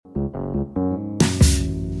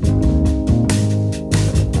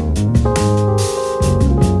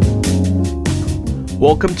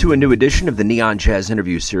Welcome to a new edition of the Neon Jazz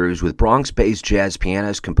Interview Series with Bronx-based jazz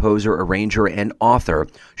pianist, composer, arranger, and author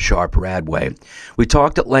Sharp Radway. We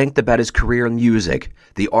talked at length about his career in music,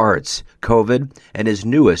 the arts, COVID, and his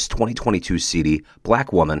newest 2022 CD,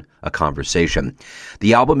 Black Woman, A Conversation.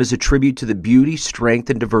 The album is a tribute to the beauty, strength,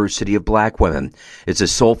 and diversity of black women. It's a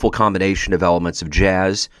soulful combination of elements of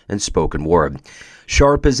jazz and spoken word.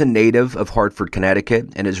 Sharp is a native of Hartford,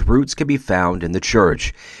 Connecticut, and his roots can be found in the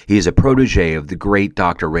church. He is a protege of the great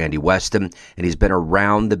Dr. Randy Weston, and he's been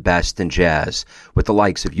around the best in jazz, with the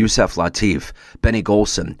likes of Yusef Lateef, Benny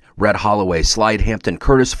Golson, Red Holloway, Slide Hampton,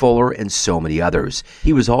 Curtis Fuller, and so many others.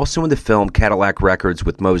 He was also in the film Cadillac Records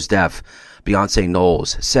with Mos Def, Beyonce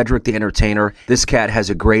Knowles, Cedric the Entertainer. This cat has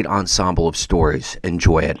a great ensemble of stories.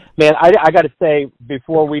 Enjoy it. Man, I got to say,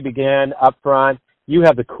 before we begin, up front, you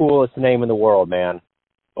have the coolest name in the world, man.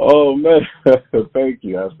 Oh, man. Thank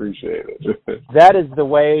you. I appreciate it. That is the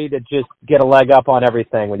way to just get a leg up on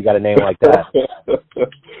everything when you got a name like that.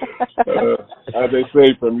 As they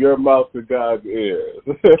say, from your mouth to God's ears.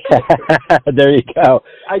 There you go.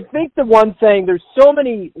 I think the one thing, there's so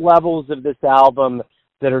many levels of this album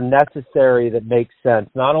that are necessary that make sense,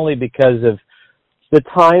 not only because of the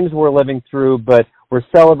times we're living through, but we're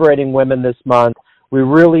celebrating women this month. We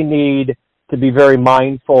really need to be very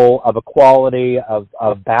mindful of equality, of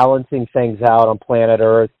balancing things out on planet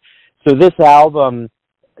Earth. So this album,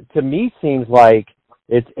 to me, seems like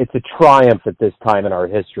it's a triumph at this time in our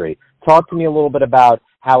history. Talk to me a little bit about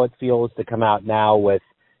how it feels to come out now with,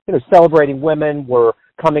 celebrating women. We're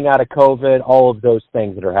coming out of COVID, all of those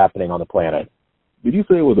things that are happening on the planet. Did you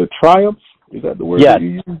say it was a triumph? Is that the word yes. that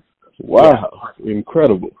you used? Wow, yeah.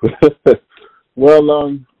 Incredible.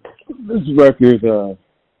 Well, this record,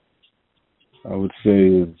 I would say,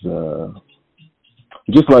 is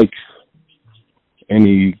just like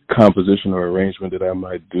any composition or arrangement that I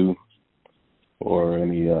might do, or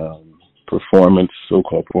any performance,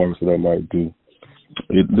 so-called performance that I might do.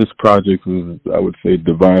 This project was, I would say,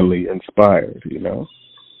 divinely inspired,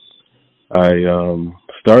 I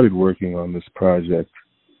started working on this project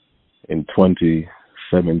in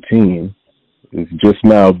 2017. It's just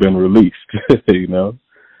now been released,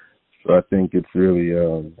 So I think it's really,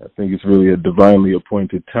 a divinely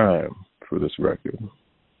appointed time for this record,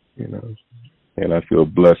 And I feel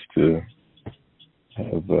blessed to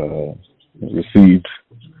have received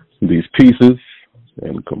these pieces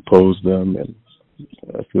and composed them, and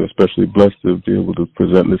I feel especially blessed to be able to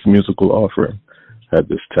present this musical offering at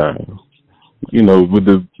this time. With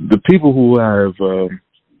the people who have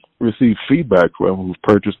received feedback from, who've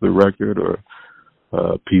purchased the record, or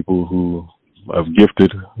people who I've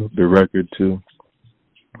gifted the record to,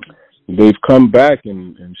 they've come back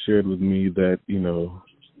and shared with me that,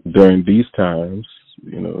 during these times,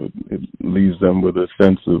 it leaves them with a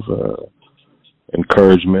sense of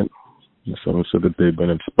encouragement. Some have said that they've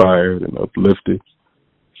been inspired and uplifted.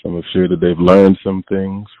 Some have shared that they've learned some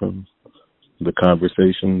things from the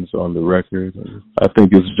conversations on the record. And I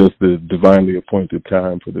think it's just the divinely appointed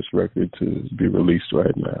time for this record to be released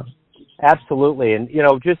right now. Absolutely. And,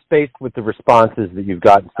 just based with the responses that you've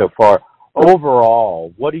gotten so far,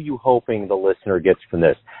 overall, what are you hoping the listener gets from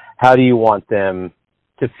this? How do you want them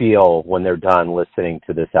to feel when they're done listening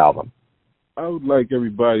to this album? I would like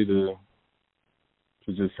everybody to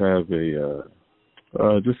just have a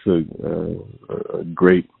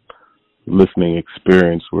great listening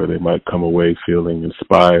experience where they might come away feeling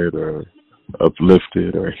inspired or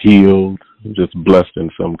uplifted or healed, just blessed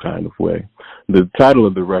in some kind of way. The title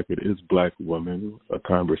of the record is Black Woman, A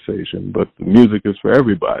Conversation, but the music is for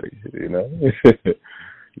everybody, The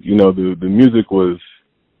music was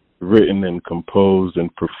written and composed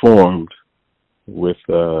and performed with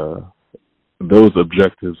those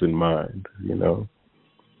objectives in mind,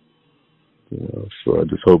 So I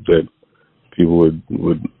just hope that people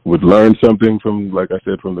would learn something from, like I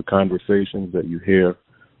said, from the conversations that you hear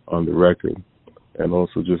on the record, and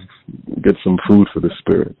also just get some food for the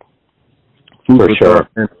spirit. Food for sure.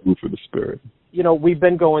 And food for the spirit. We've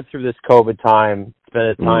been going through this COVID time. It's been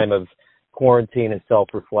a time of quarantine and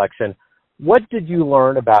self-reflection. What did you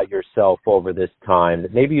learn about yourself over this time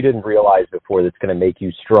that maybe you didn't realize before that's going to make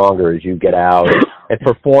you stronger as you get out and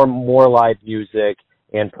perform more live music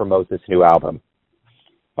and promote this new album?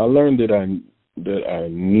 I learned that I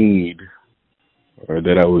need, or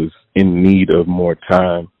that I was in need of more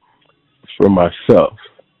time for myself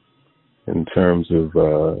in terms of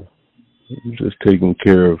just taking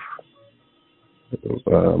care of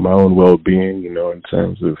my own well-being, in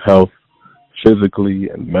terms of health, physically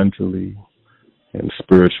and mentally and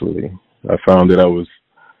spiritually. I found that I was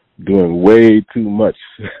doing way too much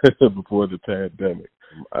before the pandemic.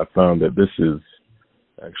 I found that this is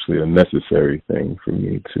actually a necessary thing for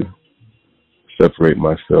me to separate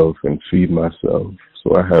myself and feed myself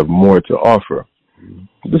so I have more to offer.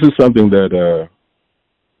 This is something that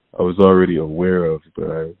I was already aware of, but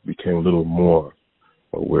I became a little more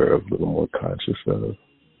aware of, a little more conscious of.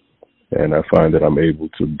 And I find that I'm able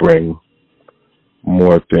to bring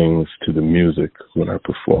more things to the music when I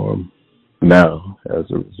perform now as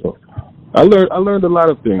a result. I learned a lot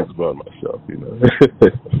of things about myself, you know.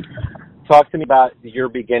 Talk to me about your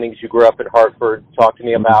beginnings. You grew up in Hartford. Talk to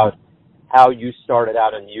me about how you started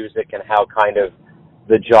out in music and how kind of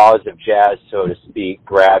the jaws of jazz, so to speak,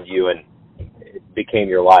 grabbed you and it became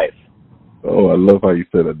your life. Oh, I love how you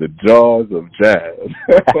said it. The jaws of jazz.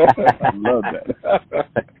 I love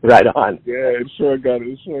that. Right on. Yeah, it sure got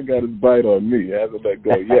its bite on me. It hasn't let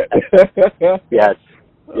go yet. Yes.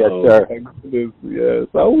 Yes, sir. Yes.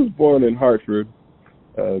 I was born in Hartford,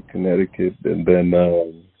 Connecticut, and then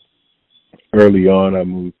early on I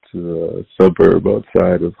moved to a suburb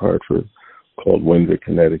outside of Hartford called Windsor,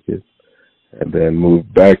 Connecticut, and then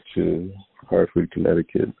moved back to Hartford,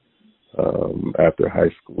 Connecticut after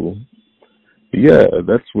high school. Yeah,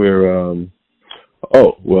 that's where I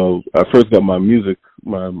first got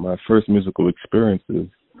my first musical experiences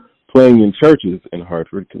playing in churches in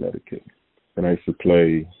Hartford, Connecticut. And I used to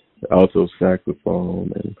play alto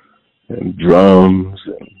saxophone and drums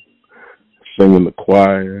and sing in the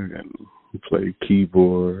choir and play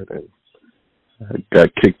keyboard, and I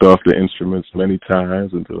got kicked off the instruments many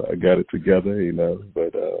times until I got it together, you know.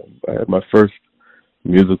 But I had my first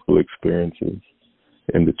musical experiences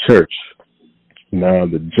in the church. Now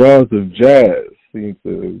the jaws of jazz seem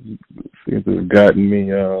to have gotten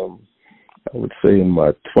me, I would say, in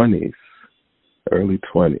my 20s, early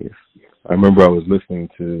 20s. I remember I was listening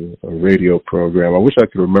to a radio program. I wish I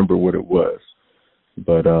could remember what it was,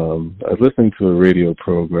 but I was listening to a radio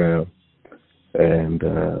program, and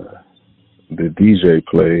the DJ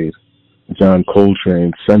played John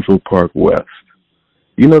Coltrane's Central Park West.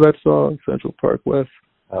 You know that song, Central Park West?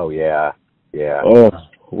 Oh, yeah, yeah. Oh,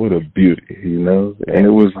 what a beauty, you know? And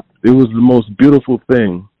it was the most beautiful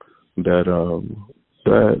thing that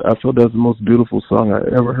I felt that was the most beautiful song I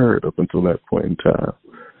ever heard up until that point in time.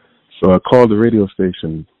 So I called the radio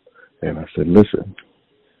station and I said, listen,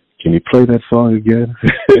 can you play that song again?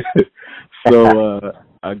 So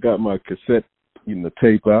I got my cassette,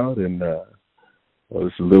 tape out, and this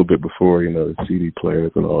is a little bit before, the CD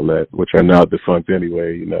players and all that, which are now defunct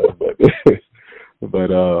anyway, but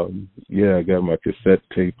yeah, I got my cassette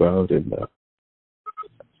tape out, and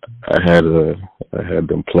I had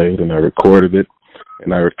them played, and I recorded it,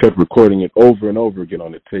 and I kept recording it over and over again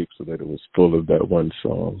on the tape so that it was full of that one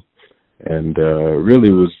song. And really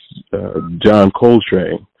it was John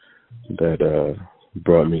Coltrane that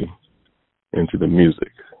brought me into the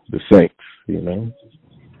music, the Saints,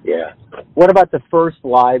 Yeah. What about the first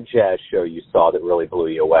live jazz show you saw that really blew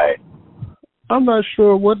you away? I'm not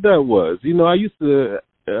sure what that was. I used to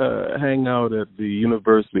hang out at the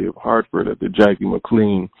University of Hartford at the Jackie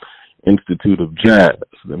McLean Institute of Jazz,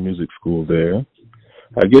 the music school there.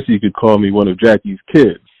 I guess you could call me one of Jackie's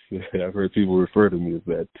kids. I've heard people refer to me as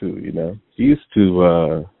that too, He used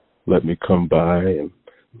to let me come by and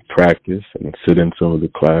practice and sit in some of the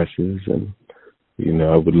classes, and,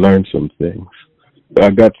 I would learn some things. I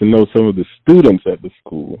got to know some of the students at the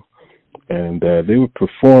school, and they would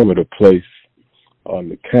perform at a place on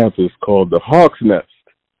the campus called the Hawk's Nest.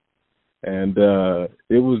 And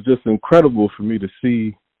it was just incredible for me to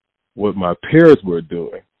see what my peers were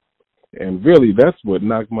doing. And really, that's what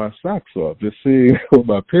knocked my socks off, just seeing what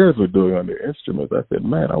my peers were doing on their instruments. I said,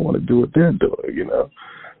 man, I want to do what they're doing,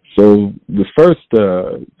 So the first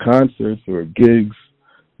concerts or gigs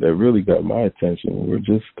that really got my attention were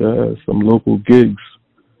just some local gigs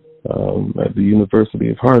at the University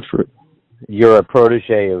of Hartford. You're a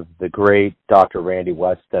protege of the great Dr. Randy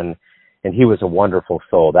Weston, and he was a wonderful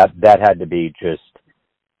soul. That had to be just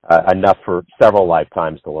enough for several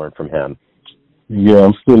lifetimes to learn from him. Yeah,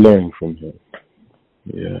 I'm still learning from him.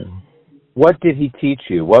 Yeah. What did he teach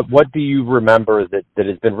you? What do you remember that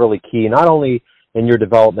has been really key, not only in your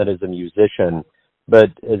development as a musician, but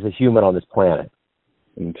as a human on this planet?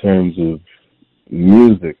 In terms of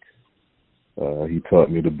music, he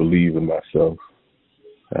taught me to believe in myself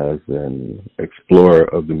as an explorer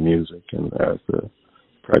of the music and as a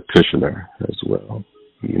practitioner as well.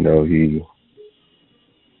 He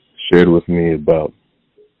shared with me about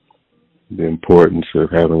the importance of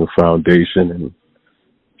having a foundation in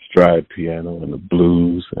stride piano and the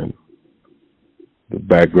blues and the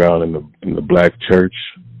background in the black church,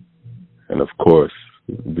 and of course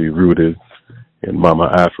be rooted in Mama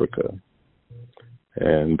Africa.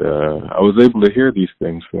 And I was able to hear these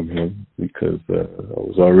things from him because I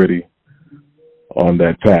was already on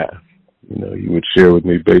that path. You know, he would share with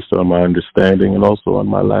me based on my understanding and also on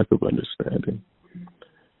my lack of understanding,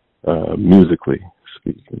 musically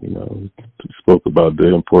speaking. You know, he spoke about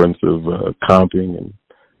the importance of comping and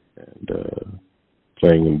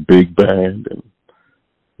playing in big band, and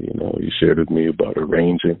you know, he shared with me about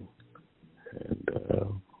arranging and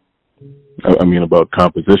about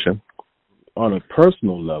composition. On a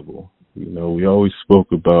personal level, you know, we always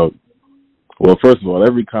spoke about, well, first of all,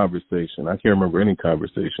 every conversation, I can't remember any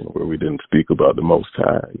conversation where we didn't speak about the Most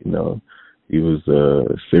High. You know, he was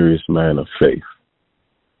a serious man of faith,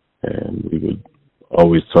 and we would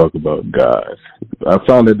always talk about God. I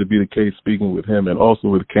found that to be the case speaking with him and also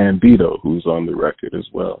with Candido, who's on the record as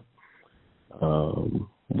well.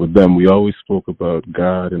 With them, we always spoke about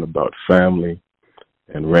God and about family,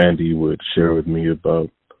 and Randy would share with me about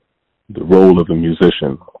the role of a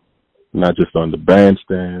musician, not just on the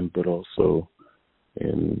bandstand, but also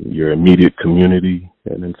in your immediate community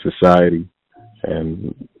and in society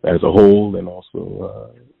and as a whole, and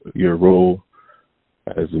also your role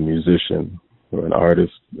as a musician or an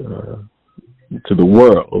artist to the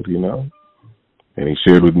world, you know. And he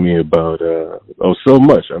shared with me about, so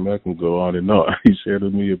much. I mean, I can go on and on. He shared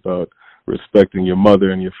with me about respecting your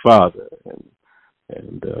mother and your father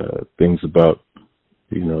and things about,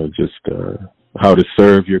 you know, just how to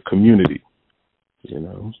serve your community, you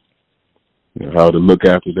know, how to look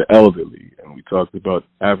after the elderly. And we talked about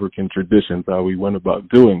African traditions, how we went about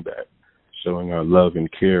doing that, showing our love and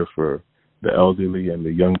care for the elderly and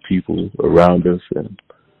the young people around us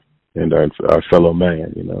and our fellow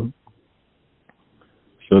man, you know.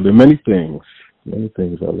 So there are many things I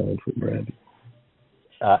learned from Randy.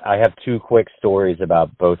 I have two quick stories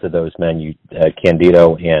about both of those men,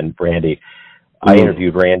 Candido and Randy. I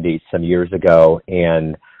interviewed Randy some years ago,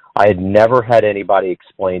 and I had never had anybody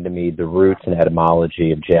explain to me the roots and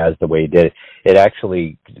etymology of jazz the way he did it. It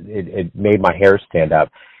actually it made my hair stand up.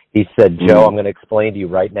 He said, Joe, I'm going to explain to you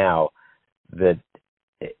right now that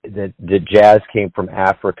jazz came from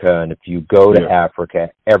Africa, and if you go to Africa,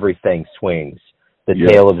 everything swings. The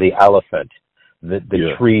tail of the elephant, the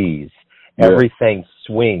trees, everything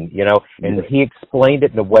swing, you know. And he explained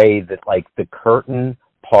it in a way that, like, the curtain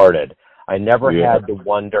parted. I never had to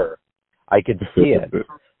wonder. I could see it.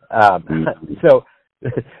 So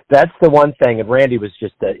that's the one thing. And Randy was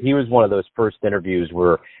he was one of those first interviews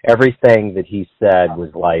where everything that he said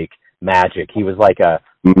was like magic. He was like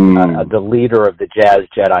the leader of the Jazz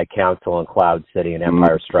Jedi Council in Cloud City and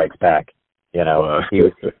Empire Strikes Back. You know,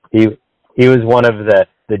 he was one of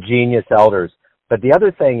the genius elders. But the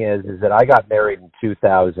other thing is that I got married in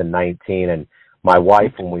 2019, and my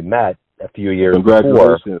wife, when we met a few years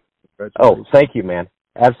before. Oh, thank you, man.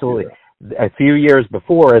 Absolutely. Yeah. A few years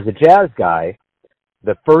before, as a jazz guy,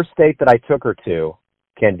 the first date that I took her to,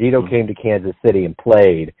 Candido came to Kansas City and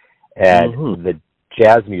played at the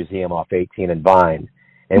Jazz Museum off 18 and Vine,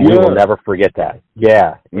 and we will never forget that.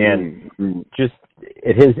 Yeah, and just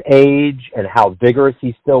at his age and how vigorous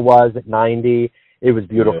he still was at 90, it was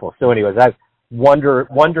beautiful. So anyways, I have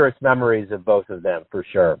wondrous memories of both of them, for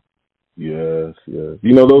sure. Yes. You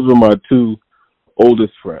know, those were my two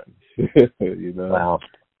oldest friends, you know. Wow.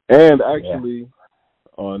 And actually,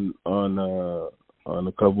 on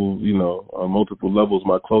a couple, you know, on multiple levels,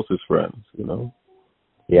 my closest friends, you know.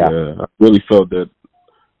 Yeah. I really felt that,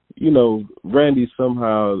 you know, Randy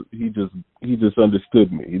somehow, he just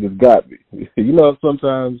understood me. He just got me. You know,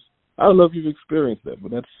 sometimes, I don't know if you've experienced that,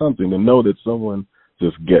 but that's something to know that someone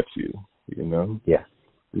just gets you, you know? Yeah.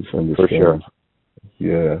 Just understands. For sure.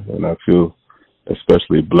 Yeah, and I feel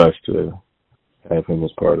especially blessed to have him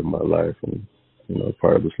as part of my life and, you know,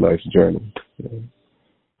 part of this life's journey. Yeah.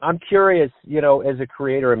 I'm curious, you know, as a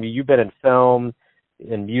creator, I mean, you've been in film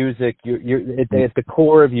and music. You're at the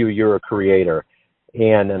core of you, you're a creator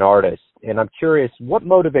and an artist. And I'm curious, what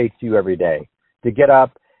motivates you every day to get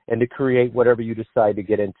up and to create whatever you decide to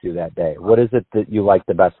get into that day? What is it that you like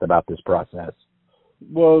the best about this process?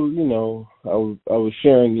 Well, you know, I was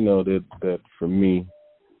sharing, you know, that for me,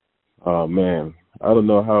 man, I don't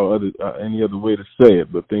know how any other way to say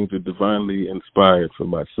it, but things are divinely inspired for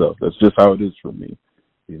myself. That's just how it is for me,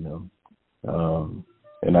 you know.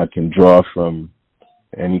 And I can draw from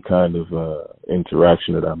any kind of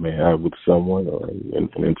interaction that I may have with someone, or an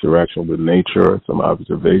interaction with nature, or some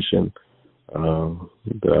observation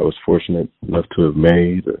that I was fortunate enough to have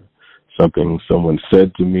made, or something someone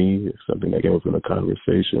said to me, or something that came up in a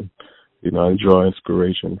conversation. You know, I draw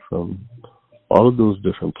inspiration from all of those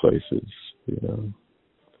different places. You know,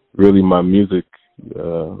 really, my music,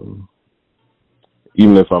 even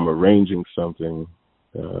if I'm arranging something,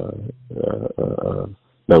 that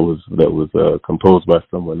was composed by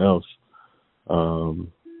someone else.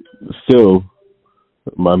 Still,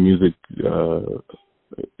 my music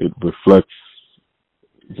it reflects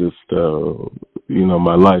just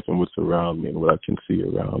my life and what's around me and what I can see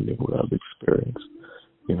around me and what I've experienced.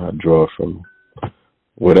 I draw from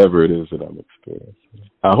whatever it is that I'm experiencing.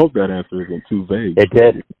 I hope that answer isn't too vague. It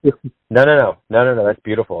did. No. That's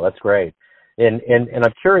beautiful. That's great. And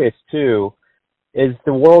I'm curious too, as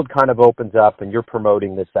the world kind of opens up and you're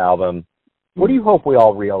promoting this album, what do you hope we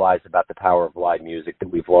all realize about the power of live music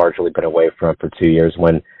that we've largely been away from for 2 years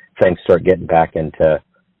when things start getting back into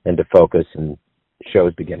focus and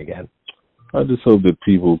shows begin again? I just hope that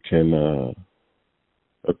people can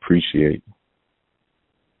appreciate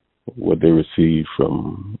what they receive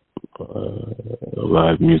from a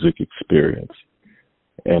live music experience.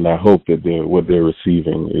 And I hope that what they're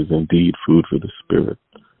receiving is indeed food for the spirit,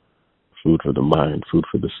 food for the mind, food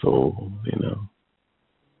for the soul,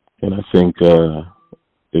 And I think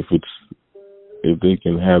if they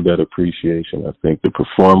can have that appreciation, I think the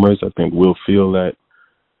performers, will feel that,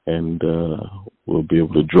 and we'll be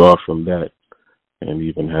able to draw from that and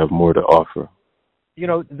even have more to offer.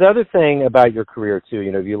 The other thing about your career too,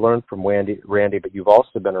 you learned from Randy, but you've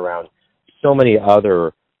also been around so many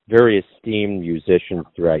other very esteemed musicians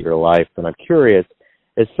throughout your life. And I'm curious,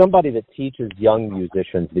 as somebody that teaches young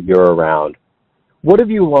musicians that you're around, what have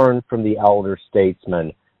you learned from the elder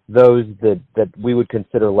statesmen, those that we would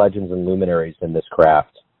consider legends and luminaries in this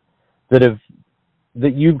craft, that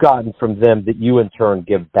you've gotten from them that you in turn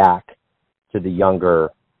give back to the younger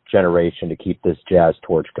generation to keep this jazz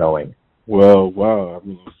torch going? Well, wow.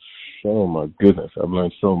 Oh my goodness. I've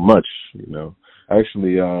learned so much,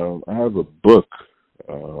 Actually, I have a book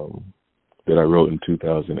that I wrote in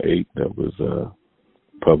 2008 that was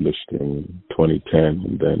published in 2010,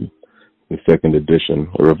 and then the second edition,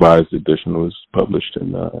 a revised edition, was published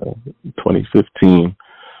in 2015,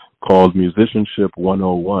 called Musicianship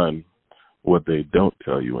 101, What They Don't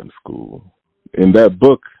Tell You in School. In that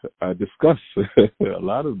book, I discuss a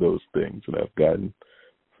lot of those things that I've gotten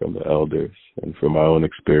from the elders and from my own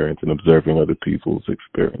experience and observing other people's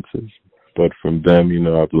experiences. But from them,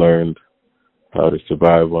 I've learned how to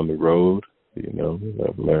survive on the road.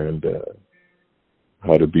 I've learned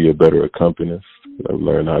how to be a better accompanist. I've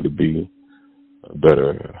learned how to be a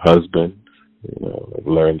better husband. I've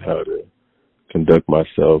learned how to conduct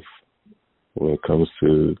myself when it comes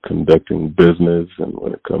to conducting business and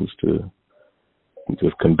when it comes to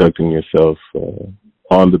just conducting yourself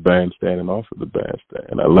on the bandstand and off of the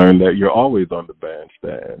bandstand. I learned that you're always on the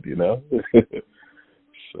bandstand,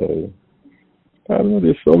 So, I don't know,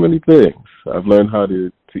 there's so many things. I've learned how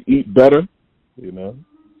to eat better,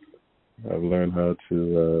 I've learned how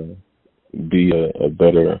to be a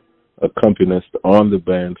better accompanist on the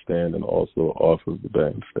bandstand and also off of the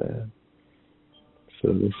bandstand.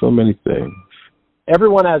 So there's so many things.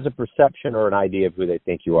 Everyone has a perception or an idea of who they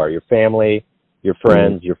think you are. Your family, your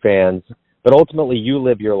friends, your fans. But ultimately, you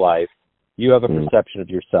live your life. You have a perception of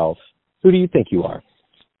yourself. Who do you think you are?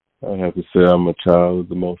 I have to say I'm a child of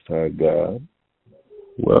the Most High God.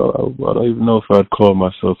 Well, I don't even know if I'd call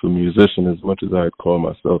myself a musician as much as I'd call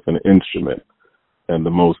myself an instrument, and the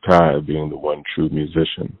Most High being the one true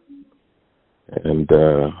musician. And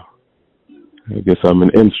I guess I'm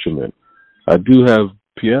an instrument. I do have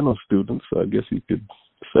piano students, so I guess you could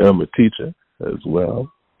say I'm a teacher as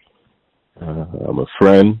well. I'm a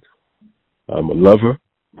friend. I'm a lover.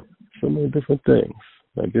 So many different things.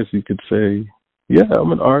 I guess you could say, yeah,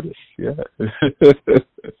 I'm an artist. Yeah.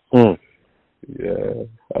 Yeah.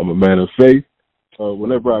 I'm a man of faith.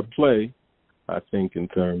 Whenever I play, I think in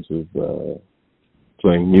terms of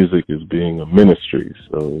playing music as being a ministry.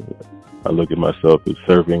 So I look at myself as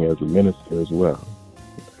serving as a minister as well.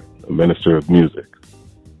 A minister of music.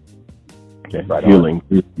 And right, healing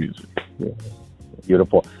through music. Yeah.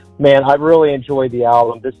 Beautiful. Man, I've really enjoyed the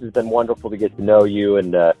album. This has been wonderful to get to know you,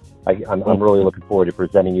 and I'm really looking forward to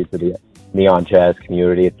presenting you to the Neon Jazz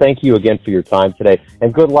community. Thank you again for your time today,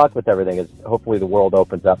 and good luck with everything as hopefully the world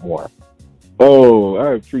opens up more. Oh,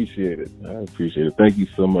 I appreciate it. Thank you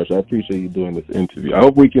so much. I appreciate you doing this interview. I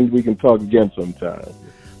hope we can talk again sometime.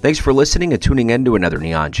 Thanks for listening and tuning in to another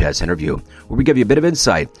Neon Jazz interview, where we give you a bit of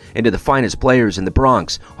insight into the finest players in the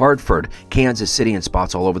Bronx, Hartford, Kansas City, and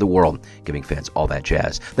spots all over the world, giving fans all that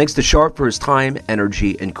jazz. Thanks to Sharp for his time,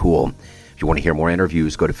 energy, and cool. If you want to hear more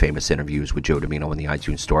interviews, go to Famous Interviews with Joe Domino in the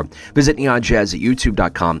iTunes Store. Visit neonjazz at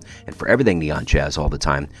youtube.com, and for everything Neon Jazz all the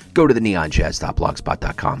time, go to the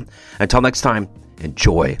neonjazz.blogspot.com. Until next time,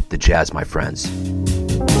 enjoy the jazz, my friends.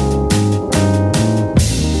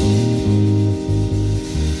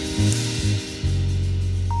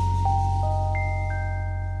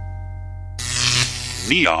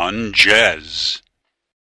 Neon Jazz.